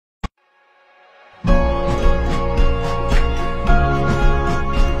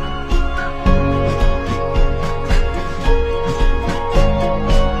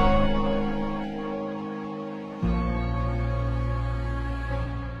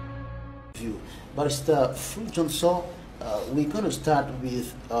view. Barrister Johnson, we're going to start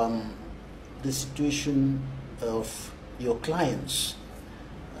with the situation of your clients.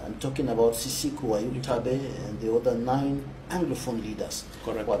 I'm talking about Sisiku Ayutabe and the other 9 Anglophone leaders.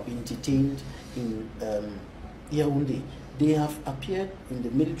 Correct. Who have been detained in Yaoundé. They have appeared in the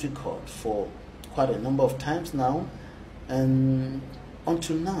military court for quite a number of times now, and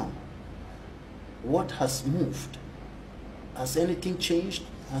until now, what has moved? Has anything changed?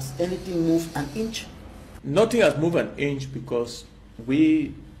 Has anything moved an inch? Nothing has moved an inch because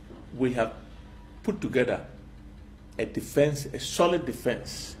we have put together a defense, a solid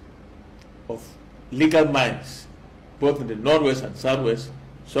defense of legal minds, both in the northwest and southwest,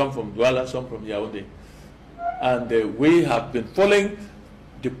 some from Douala, some from Yaoundé. And we have been following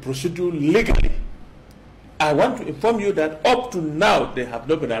the procedure legally. I want to inform you that up to now they have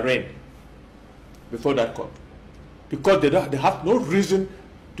not been arraigned before that court, because they have no reason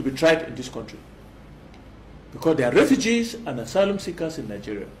to be tried in this country, because they are refugees and asylum seekers in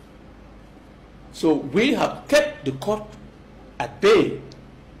Nigeria. So we have kept the court at bay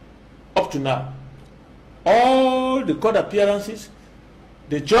up to now. All the court appearances,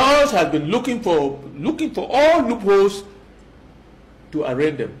 the judge has been looking for all loopholes to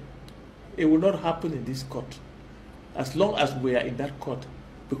arraign them. It will not happen in this court as long as we are in that court,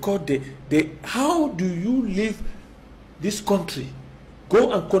 because how do you leave this country,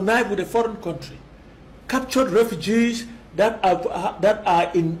 go and connive with a foreign country, captured refugees that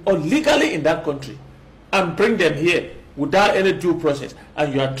are illegally in that country, and bring them here without any due process,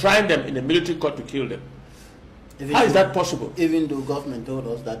 and you are trying them in a military court to kill them? How is that possible? Even though government told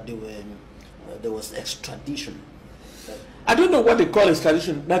us that there was extradition. I don't know what they call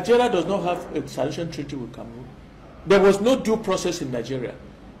extradition. Nigeria does not have an extradition treaty with Cameroon. There was no due process in Nigeria.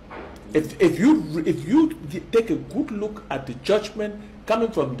 If you take a good look at the judgment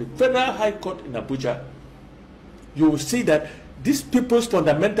coming from the Federal High Court in Abuja, you will see that these people's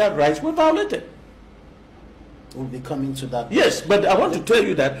fundamental rights were violated. We'll be coming to that. Yes, but I want to tell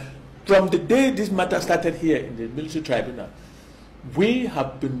you that from the day this matter started here in the military tribunal, we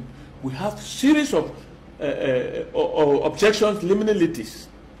have series of objections, liminalities,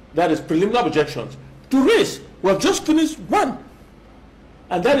 that is preliminary objections, to raise. We have just finished one,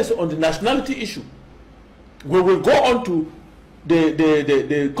 and that is on the nationality issue. We will go on to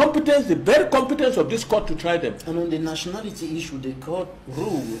the competence, the very competence of this court to try them. And on the nationality issue, the court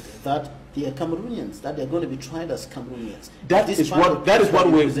ruled that they are Cameroonians, that they are going to be tried as Cameroonians. That is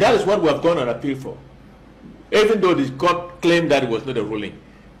what we have gone on appeal for. Even though the court claimed that it was not a ruling,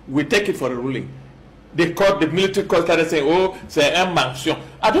 we take it for a ruling. The military court started saying, "Oh, c'est un mention."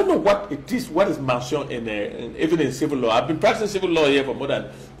 I don't know what it is. What is mention even in civil law? I've been practicing civil law here for more than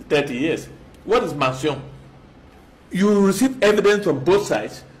 30 years. What is mention? You receive evidence from both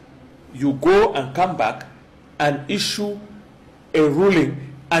sides. You go and come back and issue a ruling,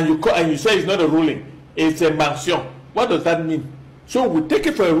 and you say it's not a ruling, it's a mention. What does that mean? So we take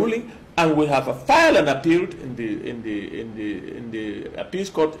it for a ruling, and we have a file and appealed in the appeals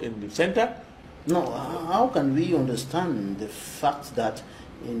court in the center. No, how can we understand the fact that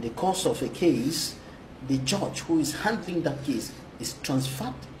in the course of a case, the judge who is handling that case is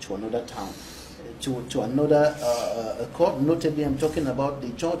transferred to another town, to another court? Notably, I'm talking about the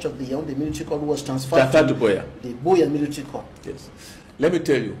judge of the Yaoundé military court who was transferred to Boya. The Boya military court. Yes. Let me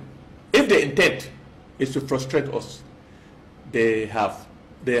tell you, if the intent is to frustrate us, they are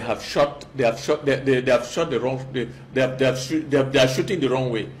shooting the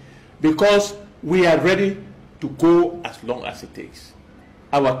wrong way, because we are ready to go as long as it takes.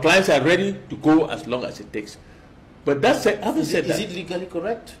 Our clients are ready to go as long as it takes. But that's having said that, is it legally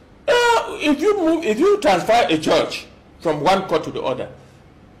correct? If you transfer a judge from one court to the other,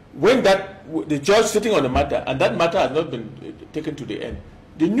 when the judge sitting on the matter and that matter has not been taken to the end,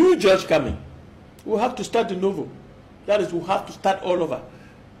 the new judge coming will have to start de novo. That is, we'll have to start all over.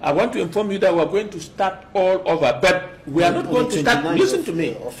 I want to inform you that we're going to start all over, but we are not going to start. Listen to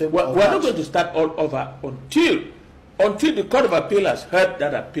me. We're not going to start all over until the Court of Appeal has heard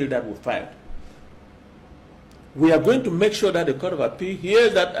that appeal that we filed. We are going to make sure that the Court of Appeal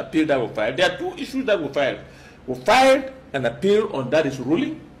hears that appeal that we filed. There are 2 issues that we filed. We filed an appeal on that is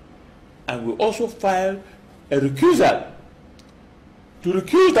ruling, and we also filed a recusal to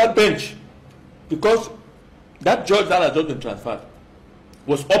recuse that bench, because that judge that has just been transferred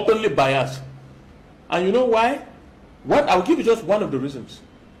was openly biased. And you know why? I'll give you just one of the reasons.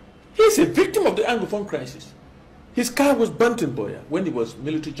 He's a victim of the Anglophone crisis. His car was burnt in Boya when he was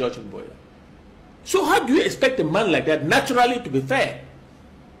military judge in Boya. So how do you expect a man like that naturally to be fair?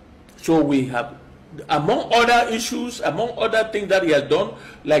 So we have among other issues, among other things that he has done,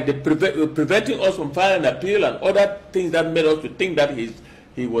 like the preventing us from filing an appeal and other things that made us to think that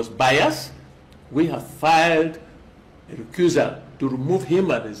he was biased, we have filed a recusal to remove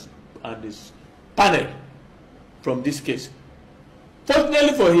him and his panel from this case.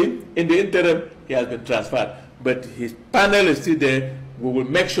 Fortunately for him, in the interim, he has been transferred, but his panel is still there. We will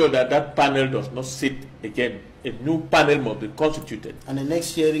make sure that that panel does not sit again. A new panel must be constituted. And the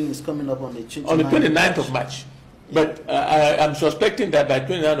next hearing is coming up on the 29th of March. Yeah. But I'm suspecting that by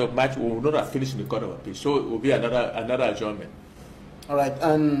 29th of March, we will not have finished in the Court of Appeal. So it will be another adjournment. All right.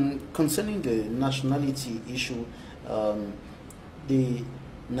 And concerning the nationality issue, the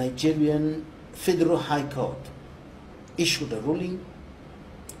Nigerian Federal High Court issued a ruling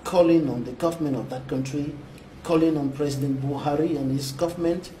calling on the government of that country, calling on President Buhari and his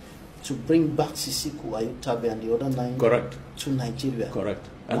government to bring back Sisiku, Ayutabe and the other 9 Correct. to Nigeria. Correct.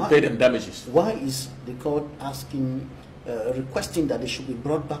 And pay them damages. Why is the court asking, requesting that they should be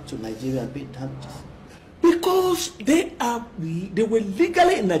brought back to Nigeria and pay damages? Because they were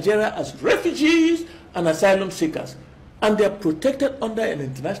legally in Nigeria as refugees and asylum seekers, and they are protected under an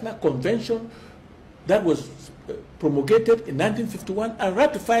international convention that was promulgated in 1951 and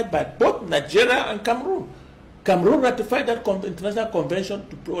ratified by both Nigeria and Cameroon. Cameroon ratified that international convention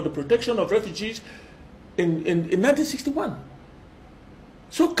for the protection of refugees in 1961.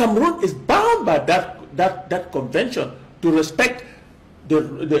 So Cameroon is bound by that convention to respect the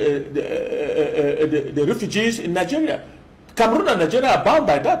refugees in Nigeria. Cameroon and Nigeria are bound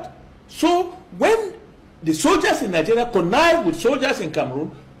by that. So when the soldiers in Nigeria connive with soldiers in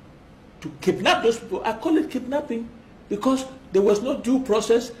Cameroon to kidnap those people, I call it kidnapping, because there was no due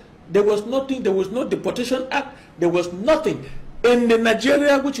process. There was nothing, there was no deportation act, there was nothing. In the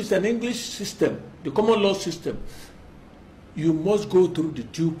Nigeria, which is an English system, the common law system, you must go through the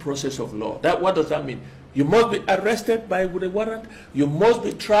due process of law. What does that mean? You must be arrested with a warrant, you must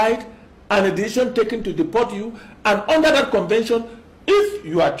be tried, and a decision taken to deport you, and under that convention, if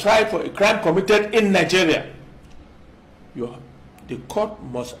you are tried for a crime committed in Nigeria, the court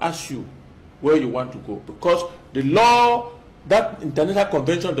must ask you where you want to go, because the law, that international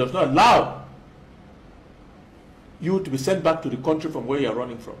convention, does not allow you to be sent back to the country from where you are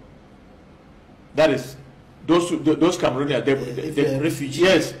running from. That is, those Cameroonians, they were refugees.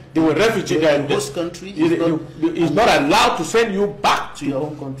 Yes, they were refugees. The host country is not allowed to send you back to your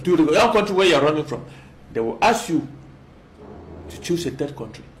own country, to the own country where you are running from. They will ask you to choose a third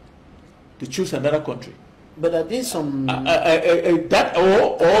country, to choose another country. But are there some that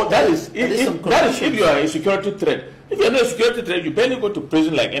is if you are a security threat. If you are not a security threat, you barely go to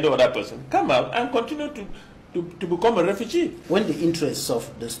prison like any other person. Come out and continue to become a refugee. When the interests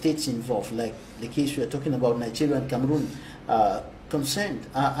of the states involved, like the case we are talking about, Nigeria and Cameroon, are concerned,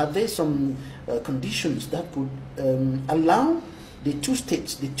 are there some conditions that could allow the two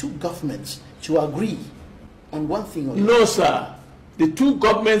states, the two governments, to agree on one thing or the other? No, sir. The two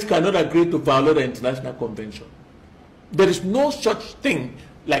governments cannot agree to violate the international convention. There is no such thing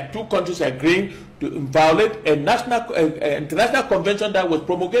like two countries agreeing to violate a international convention that was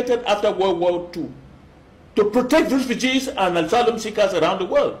promulgated after World War II to protect refugees and asylum seekers around the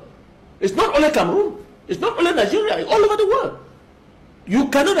world. It's not only Cameroon, it's not only Nigeria, it's all over the world. You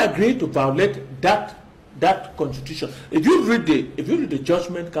cannot agree to violate that constitution. If you read the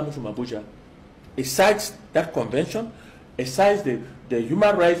judgment coming from Abuja, it cites that convention, it cites the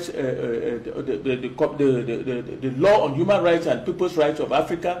human rights, the law on human rights and people's rights of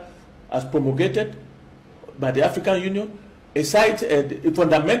Africa as promulgated by the African Union. It cites the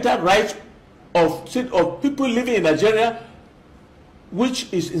fundamental rights of people living in Nigeria,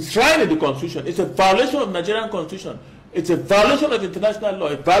 which is enshrined in the Constitution. It's a violation of Nigerian Constitution. It's a violation of international law,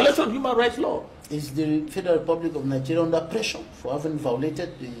 a violation of human rights law. Is the Federal Republic of Nigeria under pressure for having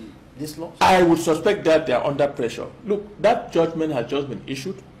violated this law? I would suspect that they are under pressure. Look, that judgment has just been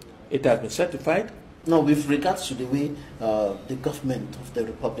issued. It has been certified. Now, with regards to the way the government of the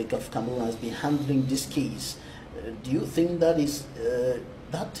Republic of Cameroon has been handling this case, do you think that is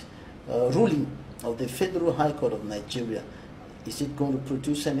that ruling of the Federal High Court of Nigeria, is it going to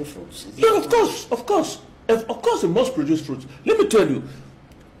produce any fruits? Yeah, of course, it must produce fruits. Let me tell you,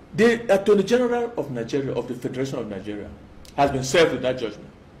 the Attorney General of Nigeria, of the Federation of Nigeria, has been served with that judgment,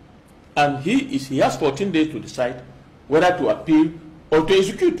 and he has 14 days to decide whether to appeal or to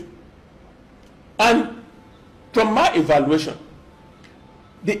execute. And from my evaluation,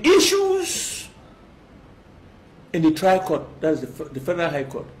 the issues in the trial court, that is the Federal High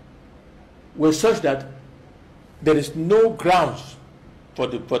Court, were such that there is no grounds for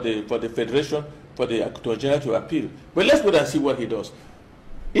the Federation, for the Attorney General to appeal. But let's wait and see what he does.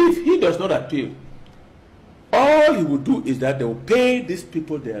 If he does not appeal, all he will do is that they will pay these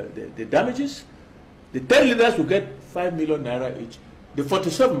people their damages. The 10 leaders will get 5 million naira each. The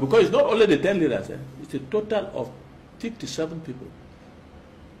 47, because it's not only the 10 leaders, it's a total of 57 people.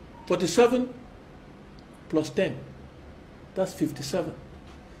 47 plus 10, that's 57.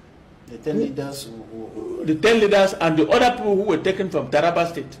 The 10 leaders? The 10 leaders and the other people who were taken from Taraba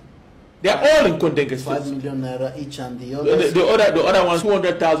State. They are all in Kondenga State. 5 million naira each, and the others? The other ones,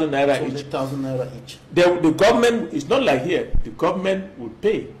 200,000 naira each. 200,000 naira each. The government, it's not like here, the government will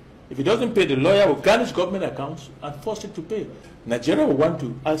pay. If it doesn't pay, the lawyer will garnish government accounts and force it to pay. Nigeria will want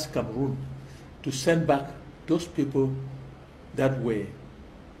to ask Cameroon to send back those people that were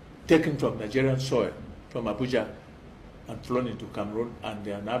taken from Nigerian soil, from Abuja, and flown into Cameroon, and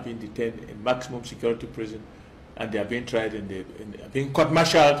they are now being detained in maximum security prison, and they are being tried being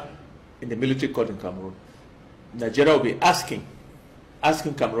court-martialed in the military court in Cameroon. Nigeria will be asking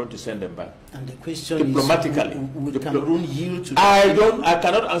Cameroon to send them back. And the question diplomatically, is, would Cameroon yield to that? I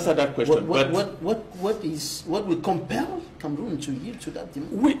cannot answer that question. What would compel Cameroon to yield to that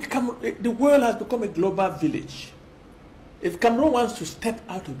demand? The world has become a global village. If Cameroon wants to step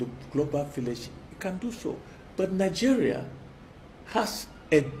out of the global village, it can do so. But Nigeria has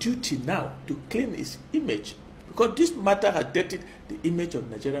a duty now to clean its image, because this matter has dirtied the image of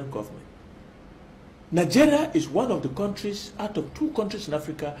Nigerian government. Nigeria is one of the countries, out of 2 countries in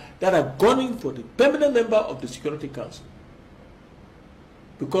Africa, that are gunning for the permanent member of the Security Council.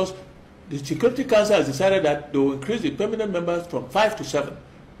 Because the Security Council has decided that they will increase the permanent members from 5 to 7.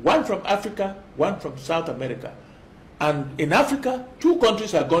 1 from Africa, 1 from South America. And in Africa, 2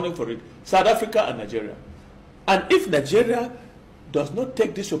 countries are gunning for it, South Africa and Nigeria. And if Nigeria does not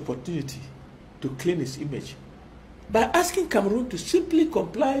take this opportunity to clean its image, by asking Cameroon to simply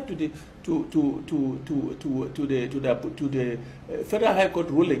comply to the Federal High Court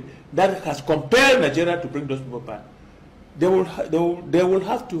ruling that has compelled Nigeria to bring those people back, they will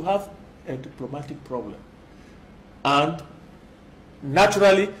have to have a diplomatic problem, and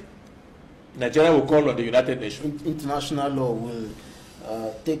naturally, Nigeria will call on the United Nations. International law will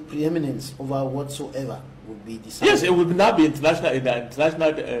take preeminence over whatsoever would be decided. Yes, it will now be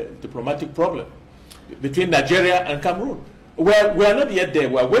international diplomatic problem between Nigeria and Cameroon. We are not yet there.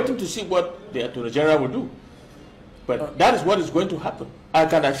 We are waiting to see what the Attorney General will do. But that is what is going to happen. I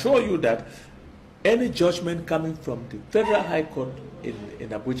can assure you that any judgment coming from the Federal High Court in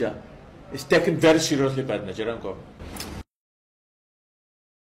Abuja is taken very seriously by the Nigerian government.